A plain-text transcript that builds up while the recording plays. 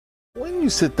When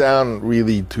you sit down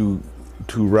really to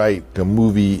write a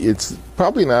movie, it's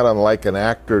probably not unlike an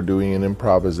actor doing an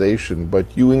improvisation, but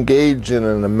you engage in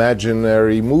an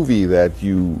imaginary movie that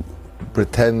you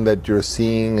pretend that you're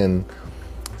seeing, and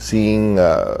seeing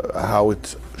how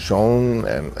it's shown,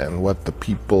 and what the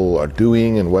people are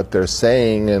doing and what they're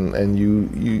saying, and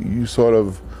you sort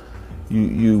of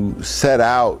you set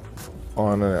out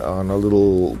on a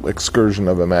little excursion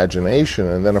of imagination,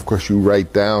 and then of course you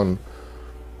write down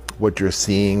what you're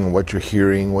seeing, what you're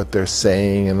hearing, what they're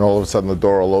saying, and all of a sudden the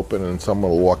door will open and someone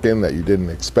will walk in that you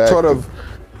didn't expect. Sort of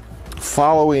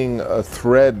following a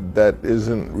thread that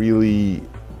isn't really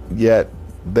yet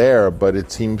there, but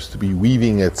it seems to be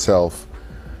weaving itself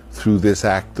through this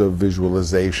act of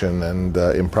visualization and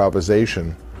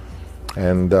improvisation.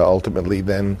 And ultimately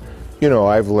then, you know,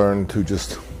 I've learned to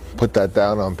just put that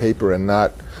down on paper and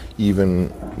not even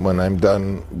when I'm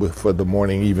done for the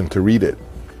morning even to read it,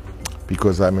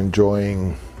 because I'm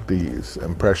enjoying the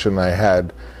impression I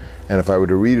had, and if I were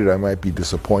to read it I might be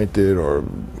disappointed or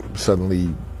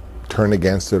suddenly turn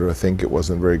against it or think it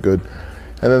wasn't very good.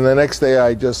 And then the next day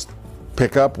I just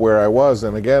pick up where I was,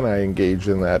 and again I engage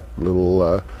in that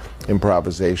little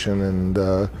improvisation,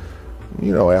 and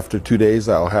you know, after 2 days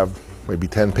I'll have maybe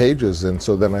 10 pages, and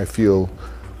so then I feel,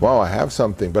 wow, I have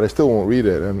something, but I still won't read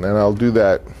it, and I'll do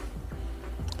that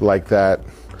like that.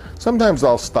 Sometimes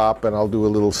I'll stop and I'll do a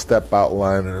little step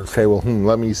outline and say, well,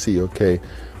 let me see, okay,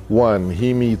 1,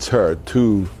 he meets her,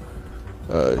 2,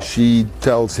 she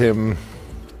tells him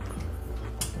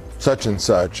such and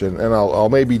such, and I'll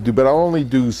maybe do, but I'll only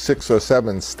do 6 or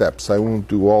 7 steps. I won't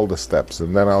do all the steps,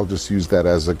 and then I'll just use that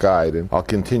as a guide, and I'll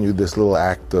continue this little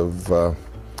act of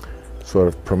sort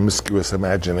of promiscuous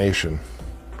imagination.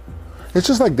 It's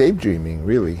just like daydreaming,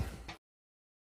 really.